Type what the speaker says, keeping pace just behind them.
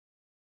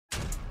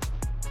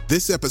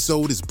This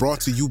episode is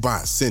brought to you by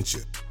Essentia.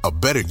 A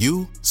better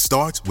you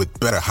starts with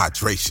better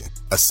hydration.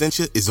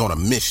 Essentia is on a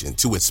mission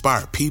to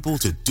inspire people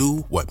to do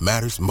what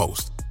matters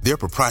most. Their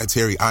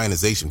proprietary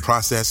ionization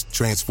process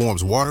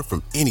transforms water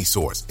from any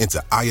source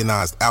into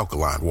ionized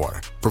alkaline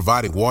water,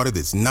 providing water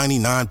that's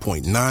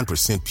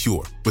 99.9%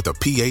 pure with a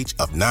pH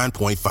of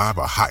 9.5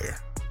 or higher.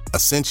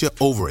 Essentia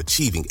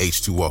overachieving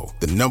H2O,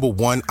 the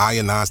 #1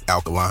 ionized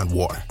alkaline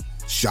water.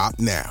 Shop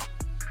now.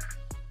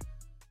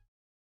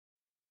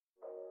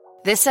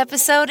 This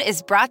episode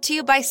is brought to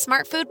you by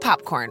Smart Food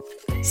Popcorn.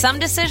 Some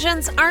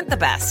decisions aren't the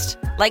best,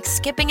 like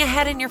skipping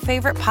ahead in your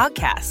favorite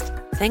podcast.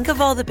 Think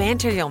of all the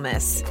banter you'll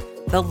miss,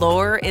 the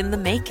lore in the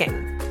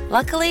making.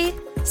 Luckily,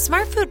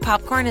 Smart Food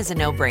Popcorn is a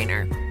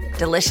no-brainer.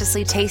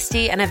 Deliciously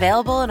tasty and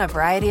available in a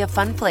variety of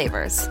fun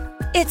flavors.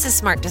 It's a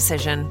smart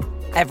decision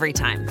every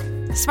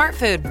time. Smart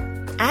Food.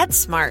 Add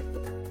smart.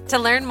 To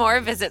learn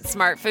more, visit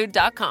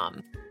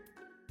smartfood.com.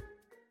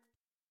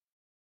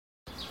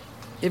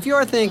 If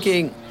you're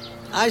thinking,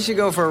 I should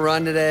go for a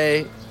run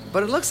today,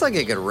 but it looks like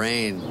it could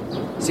rain,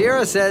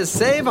 Sierra says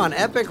save on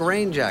epic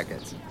rain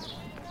jackets.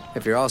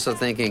 If you're also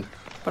thinking,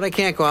 but I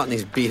can't go out in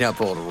these beat-up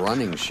old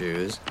running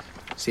shoes,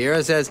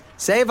 Sierra says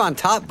save on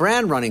top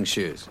brand running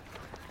shoes.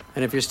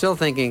 And if you're still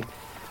thinking,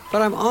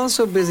 but I'm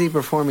also busy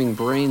performing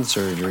brain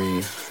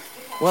surgery,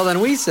 well then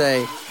we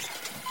say,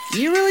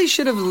 you really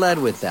should have led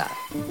with that.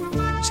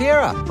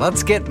 Sierra,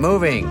 let's get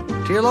moving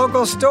to your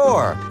local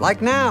store,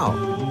 like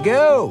now.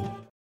 Go!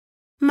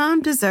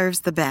 Mom deserves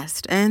the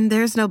best, and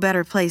there's no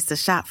better place to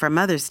shop for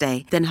Mother's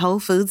Day than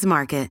Whole Foods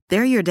Market.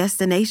 They're your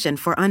destination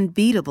for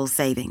unbeatable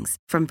savings,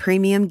 from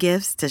premium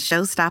gifts to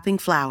show-stopping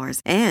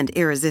flowers and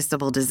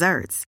irresistible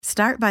desserts.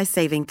 Start by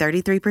saving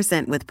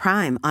 33% with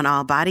Prime on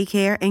all body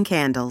care and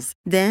candles.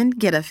 Then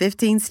get a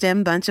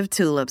 15-stem bunch of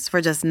tulips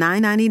for just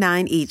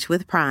 $9.99 each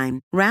with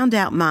Prime. Round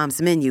out Mom's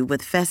menu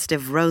with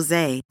festive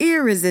rosé,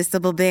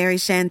 irresistible berry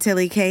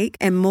chantilly cake,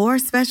 and more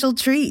special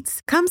treats.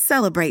 Come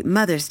celebrate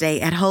Mother's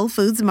Day at Whole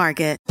Foods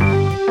Market.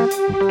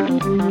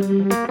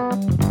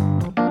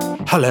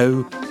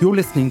 Hello, you're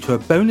listening to a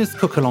bonus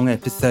Cookalong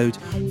episode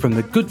from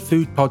the Good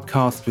Food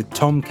Podcast with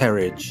Tom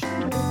Kerridge.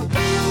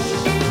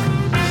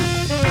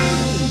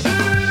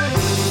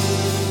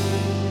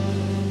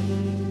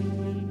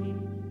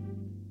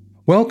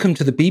 Welcome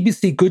to the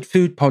BBC Good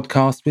Food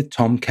Podcast with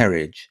Tom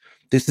Kerridge.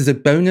 This is a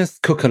bonus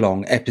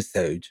Cookalong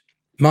episode.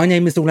 My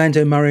name is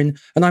Orlando Murrin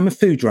and I'm a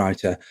food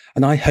writer,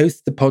 and I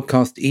host the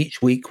podcast each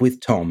week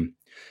with Tom.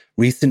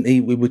 Recently,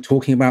 we were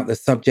talking about the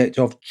subject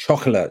of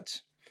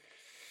chocolate.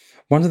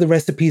 One of the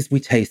recipes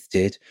we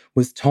tasted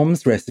was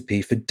Tom's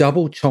recipe for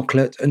double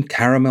chocolate and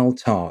caramel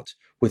tart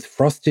with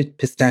frosted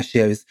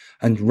pistachios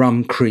and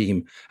rum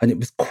cream, and it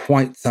was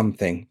quite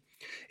something.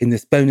 In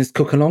this bonus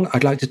cook-along,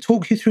 I'd like to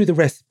talk you through the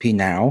recipe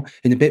now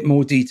in a bit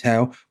more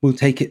detail. We'll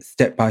take it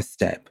step by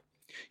step.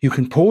 You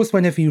can pause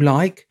whenever you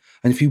like,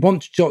 and if you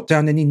want to jot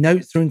down any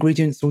notes or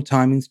ingredients or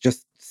timings,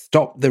 just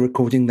stop the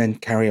recording, then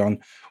carry on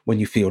when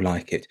you feel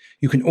like it.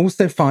 You can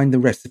also find the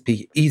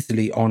recipe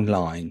easily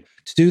online.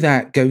 To do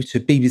that, go to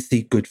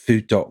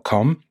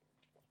bbcgoodfood.com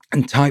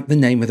and type the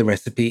name of the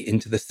recipe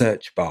into the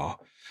search bar.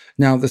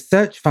 Now, the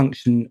search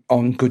function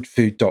on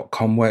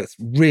goodfood.com works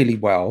really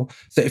well.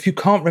 So if you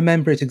can't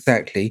remember it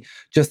exactly,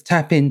 just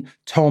tap in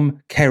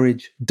Tom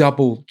Kerridge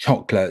double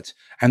chocolate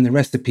and the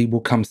recipe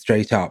will come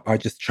straight up. I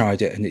just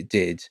tried it and it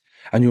did.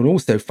 And you'll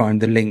also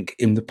find the link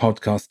in the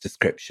podcast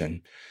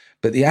description.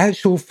 But the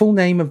actual full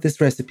name of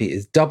this recipe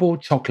is double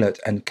chocolate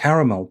and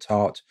caramel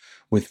tart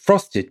with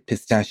frosted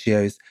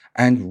pistachios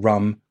and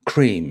rum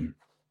cream.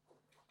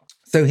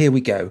 So here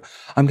we go.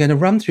 I'm going to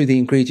run through the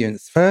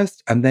ingredients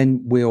first, and then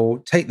we'll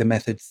take the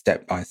method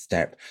step by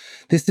step.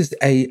 This is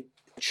a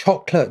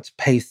chocolate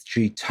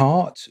pastry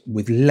tart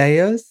with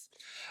layers.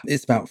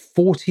 It's about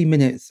 40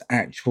 minutes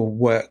actual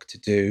work to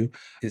do.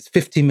 It's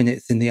 50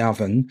 minutes in the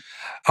oven.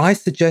 I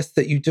suggest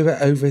that you do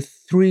it over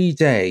 3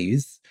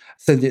 days,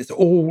 so that it's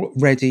all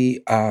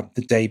ready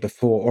the day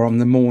before or on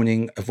the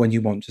morning of when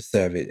you want to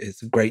serve it.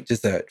 It's a great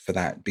dessert for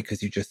that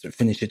because you just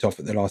finish it off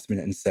at the last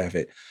minute and serve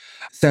it.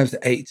 Serves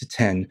 8 to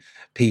 10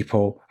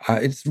 people.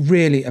 It's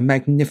really a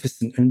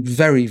magnificent and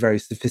very, very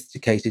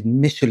sophisticated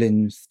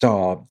Michelin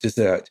star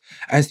dessert,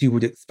 as you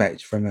would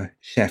expect from a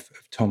chef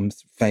of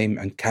Tom's fame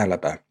and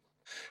caliber.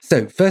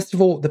 So first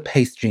of all, the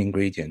pastry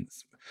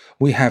ingredients.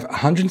 We have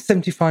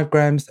 175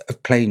 grams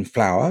of plain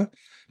flour,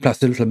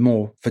 plus a little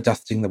more for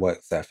dusting the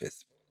work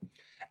surface.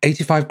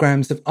 85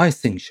 grams of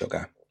icing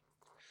sugar,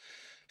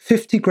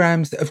 50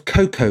 grams of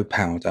cocoa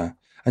powder,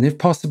 and if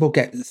possible,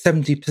 get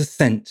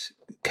 70%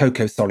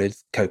 cocoa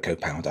solids cocoa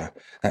powder.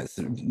 That's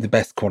the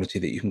best quality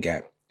that you can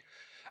get.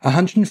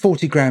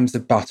 140 grams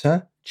of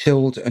butter,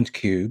 chilled and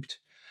cubed,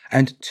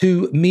 and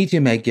 2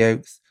 medium egg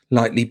yolks,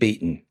 lightly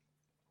beaten.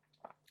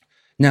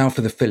 Now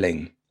for the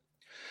filling.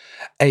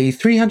 A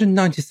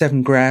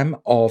 397 gram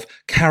of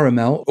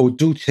caramel or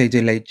dulce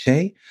de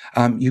leche.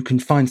 You can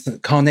find some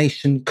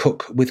carnation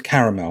cook with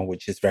caramel,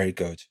 which is very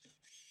good.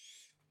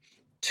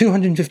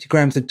 250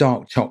 grams of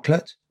dark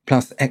chocolate,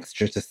 plus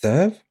extra to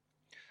serve.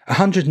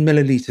 100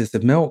 millilitres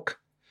of milk.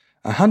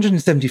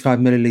 175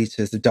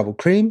 millilitres of double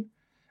cream,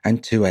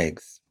 and 2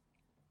 eggs.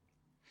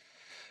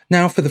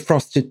 Now for the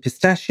frosted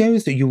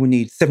pistachios, you will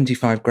need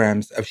 75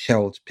 grams of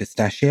shelled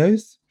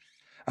pistachios,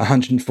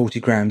 140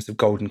 grams of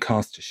golden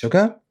caster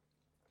sugar.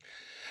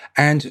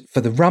 And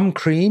for the rum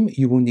cream,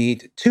 you will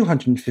need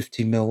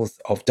 250 mils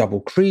of double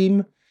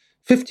cream,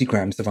 50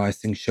 grams of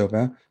icing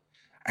sugar,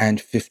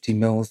 and 50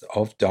 mils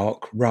of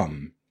dark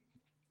rum.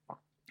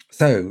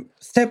 So,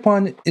 step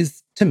 1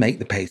 is to make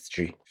the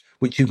pastry,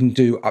 which you can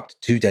do up to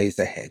 2 days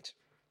ahead.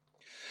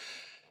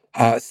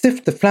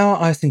 Sift the flour,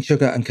 icing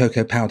sugar, and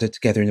cocoa powder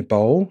together in a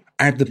bowl.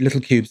 Add the little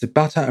cubes of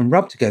butter and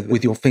rub together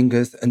with your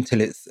fingers until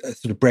it's a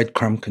sort of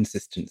breadcrumb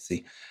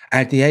consistency.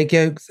 Add the egg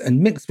yolks and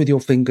mix with your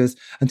fingers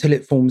until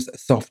it forms a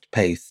soft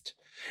paste.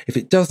 If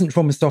it doesn't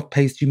form a soft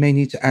paste, you may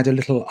need to add a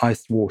little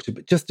iced water,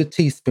 but just a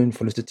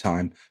teaspoonful at a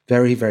time.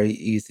 Very, very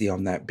easy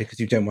on that because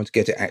you don't want to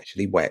get it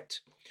actually wet.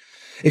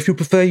 If you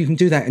prefer, you can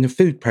do that in a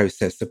food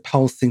processor,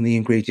 pulsing the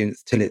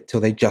ingredients till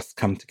they just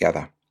come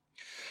together.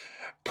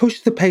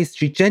 Push the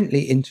pastry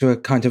gently into a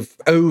kind of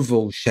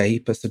oval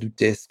shape, a sort of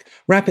disc,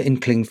 wrap it in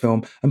cling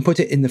film and put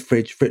it in the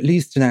fridge for at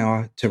least an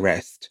hour to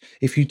rest.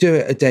 If you do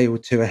it a day or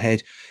two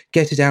ahead,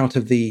 get it out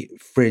of the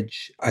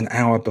fridge an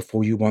hour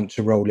before you want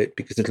to roll it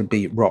because it'll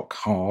be rock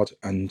hard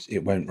and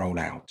it won't roll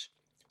out.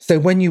 So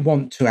when you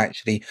want to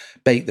actually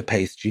bake the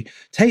pastry,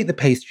 take the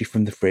pastry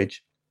from the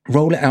fridge,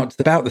 roll it out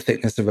to about the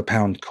thickness of a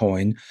pound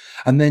coin,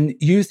 and then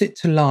use it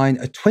to line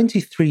a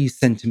 23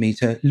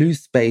 centimetre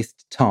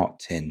loose-based tart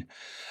tin.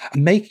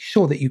 Make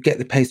sure that you get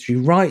the pastry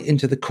right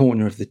into the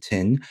corner of the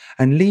tin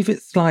and leave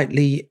it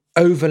slightly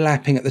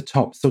overlapping at the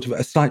top, sort of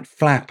a slight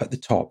flap at the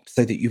top,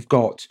 so that you've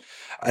got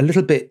a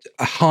little bit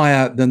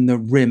higher than the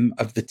rim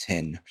of the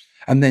tin.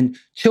 And then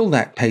chill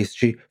that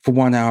pastry for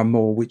 1 hour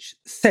more, which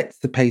sets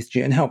the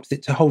pastry and helps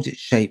it to hold its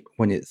shape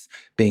when it's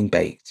being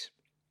baked.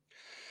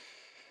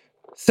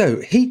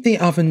 So heat the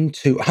oven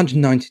to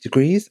 190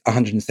 degrees,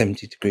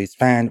 170 degrees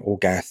fan or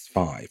gas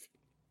 5.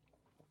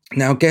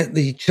 Now get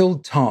the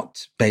chilled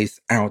tart base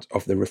out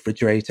of the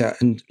refrigerator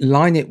and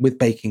line it with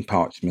baking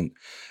parchment.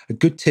 A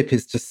good tip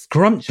is to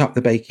scrunch up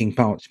the baking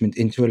parchment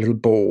into a little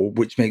ball,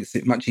 which makes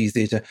it much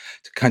easier to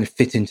kind of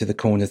fit into the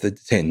corners of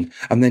the tin.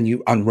 And then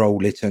you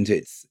unroll it and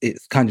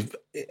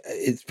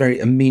it's very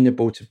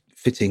amenable to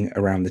fitting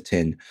around the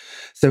tin.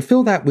 So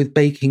fill that with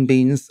baking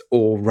beans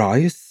or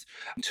rice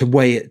to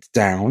weigh it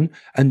down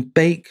and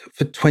bake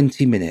for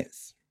 20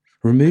 minutes.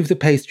 Remove the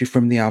pastry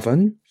from the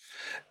oven.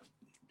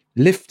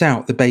 Lift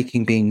out the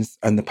baking beans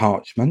and the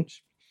parchment,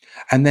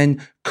 and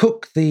then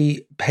cook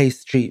the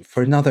pastry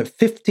for another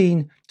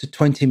 15 to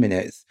 20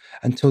 minutes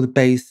until the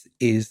base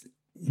is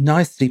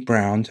nicely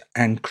browned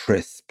and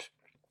crisp.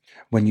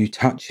 When you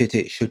touch it,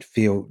 it should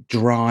feel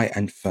dry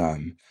and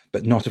firm,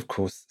 but not, of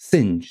course,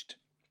 singed.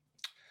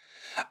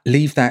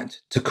 Leave that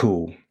to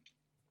cool.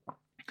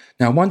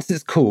 Now, once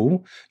it's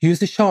cool,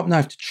 use a sharp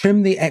knife to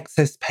trim the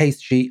excess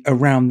pastry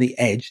around the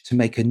edge to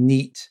make a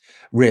neat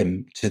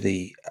rim to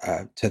the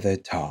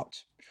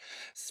tart.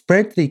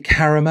 Spread the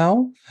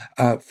caramel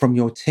from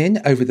your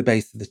tin over the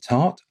base of the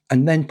tart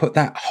and then put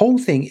that whole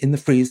thing in the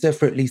freezer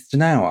for at least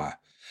an hour.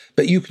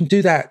 But you can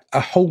do that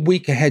a whole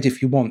week ahead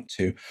if you want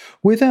to.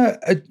 With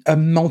a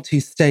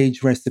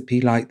multi-stage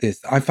recipe like this,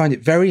 I find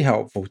it very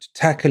helpful to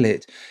tackle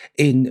it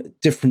in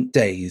different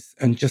days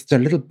and just a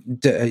little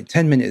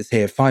 10 minutes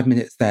here, 5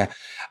 minutes there.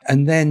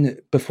 And then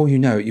before you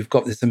know it, you've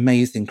got this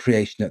amazing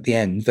creation at the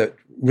end that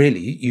really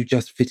you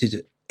just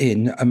fitted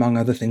in among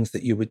other things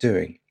that you were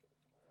doing.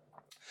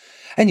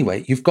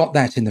 Anyway, you've got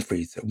that in the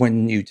freezer.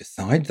 When you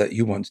decide that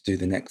you want to do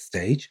the next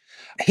stage,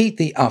 heat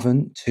the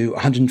oven to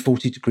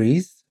 140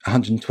 degrees,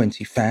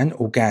 120 fan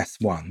or gas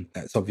 1.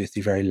 That's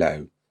obviously very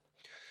low.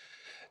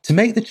 To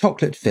make the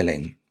chocolate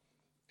filling,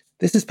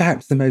 this is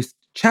perhaps the most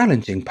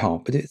challenging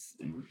part, but it's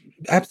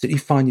absolutely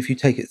fine if you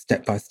take it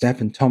step by step,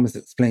 and Tom has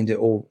explained it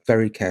all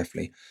very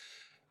carefully.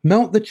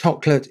 Melt the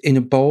chocolate in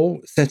a bowl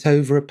set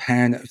over a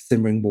pan of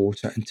simmering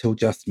water until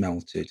just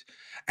melted.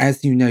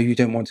 As you know, you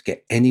don't want to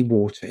get any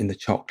water in the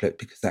chocolate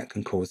because that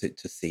can cause it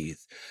to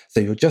seize. So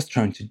you're just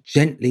trying to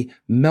gently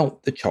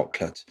melt the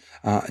chocolate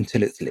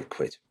until it's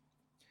liquid.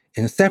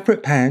 In a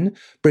separate pan,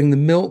 bring the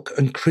milk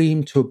and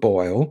cream to a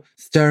boil,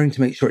 stirring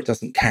to make sure it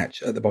doesn't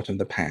catch at the bottom of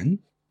the pan.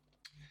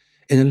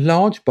 In a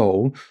large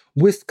bowl,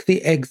 whisk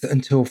the eggs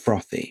until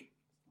frothy.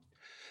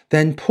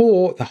 Then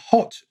pour the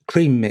hot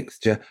cream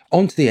mixture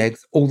onto the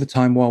eggs all the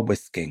time while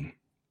whisking.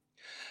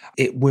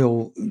 It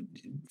will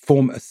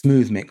form a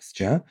smooth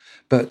mixture,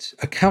 but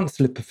a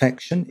counsel of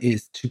perfection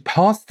is to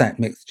pass that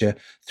mixture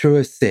through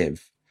a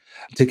sieve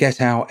to get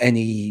out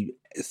any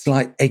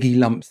slight eggy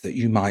lumps that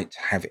you might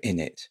have in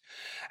it.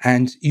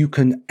 And you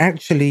can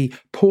actually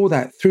pour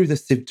that through the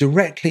sieve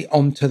directly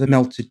onto the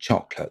melted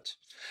chocolate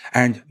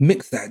and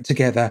mix that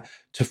together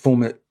to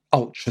form an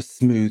ultra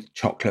smooth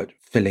chocolate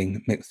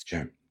filling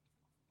mixture.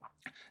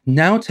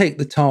 Now take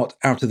the tart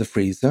out of the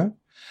freezer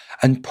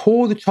and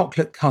pour the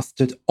chocolate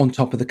custard on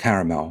top of the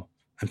caramel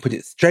and put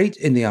it straight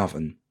in the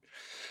oven.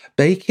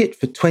 Bake it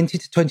for 20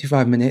 to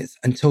 25 minutes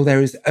until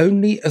there is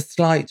only a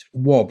slight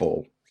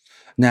wobble.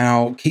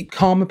 Now, keep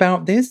calm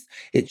about this.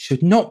 It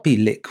should not be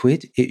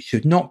liquid. It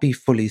should not be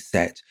fully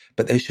set,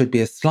 but there should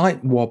be a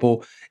slight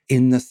wobble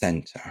in the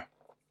center.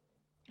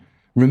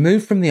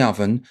 Remove from the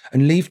oven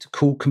and leave to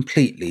cool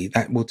completely.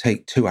 That will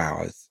take 2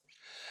 hours.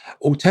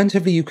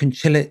 Alternatively, you can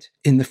chill it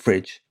in the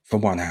fridge for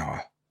 1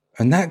 hour.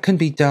 And that can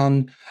be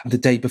done the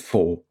day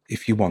before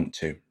if you want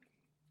to.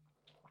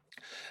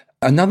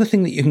 Another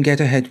thing that you can get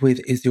ahead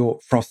with is your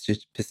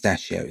frosted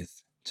pistachios.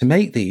 To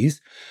make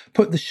these,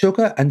 put the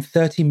sugar and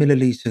 30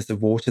 millilitres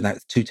of water,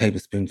 that's 2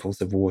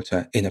 tablespoonfuls of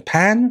water, in a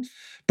pan,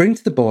 bring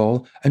to the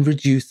boil and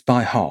reduce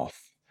by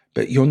half.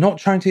 But you're not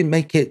trying to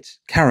make it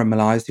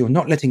caramelized, you're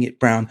not letting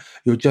it brown,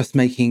 you're just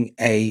making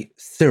a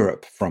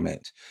syrup from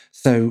it.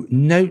 So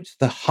note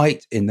the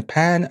height in the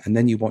pan, and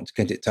then you want to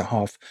get it to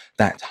half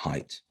that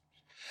height.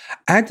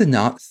 Add the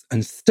nuts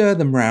and stir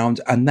them round,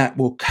 and that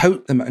will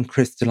coat them and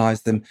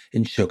crystallize them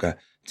in sugar.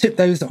 Tip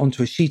those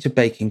onto a sheet of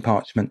baking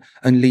parchment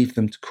and leave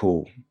them to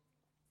cool.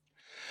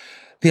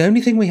 The only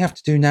thing we have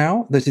to do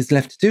now that is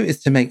left to do is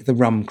to make the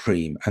rum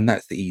cream, and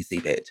that's the easy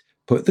bit.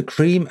 Put the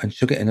cream and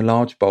sugar in a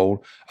large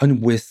bowl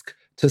and whisk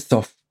to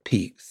soft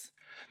peaks.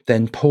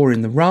 Then pour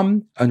in the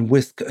rum and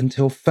whisk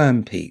until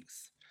firm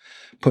peaks.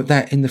 Put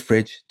that in the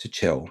fridge to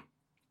chill.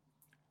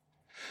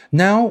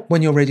 Now,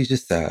 when you're ready to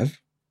serve,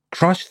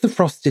 crush the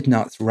frosted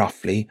nuts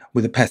roughly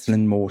with a pestle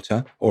and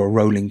mortar, or a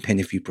rolling pin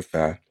if you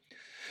prefer.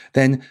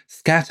 Then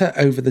scatter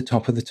over the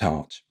top of the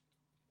tart.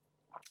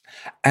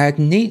 Add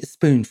neat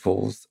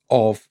spoonfuls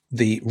of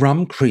the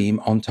rum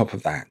cream on top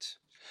of that.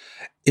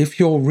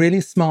 If you're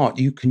really smart,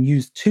 you can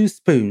use 2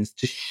 spoons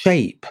to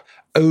shape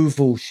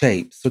oval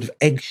shapes, sort of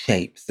egg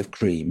shapes of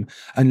cream,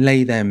 and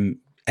lay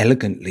them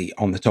elegantly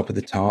on the top of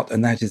the tart,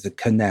 and that is a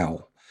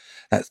quenelle.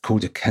 That's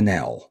called a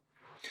quenelle.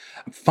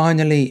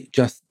 Finally,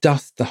 just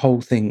dust the whole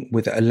thing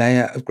with a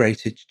layer of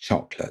grated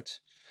chocolate,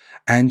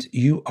 and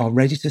you are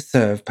ready to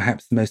serve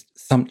perhaps the most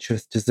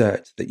sumptuous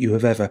dessert that you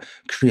have ever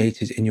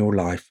created in your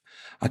life.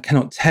 I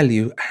cannot tell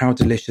you how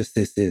delicious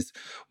this is.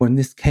 When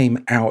this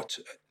came out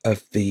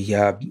of the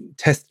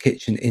test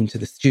kitchen into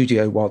the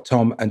studio while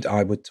Tom and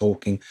I were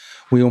talking,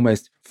 we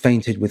almost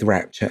fainted with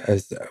rapture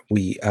as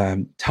we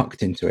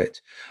tucked into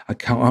it. I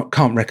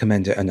can't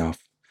recommend it enough.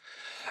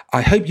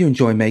 I hope you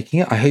enjoy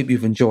making it. I hope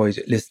you've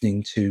enjoyed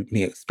listening to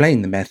me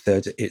explain the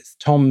method. It's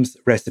Tom's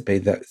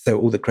recipe, so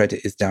all the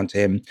credit is down to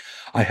him.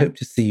 I hope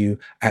to see you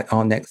at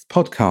our next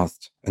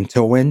podcast.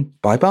 Until when,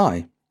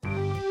 bye-bye.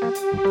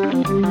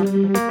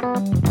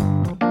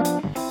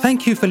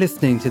 Thank you for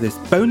listening to this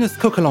bonus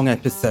Cookalong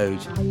episode.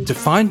 To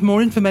find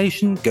more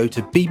information, go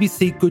to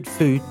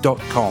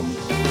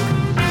bbcgoodfood.com.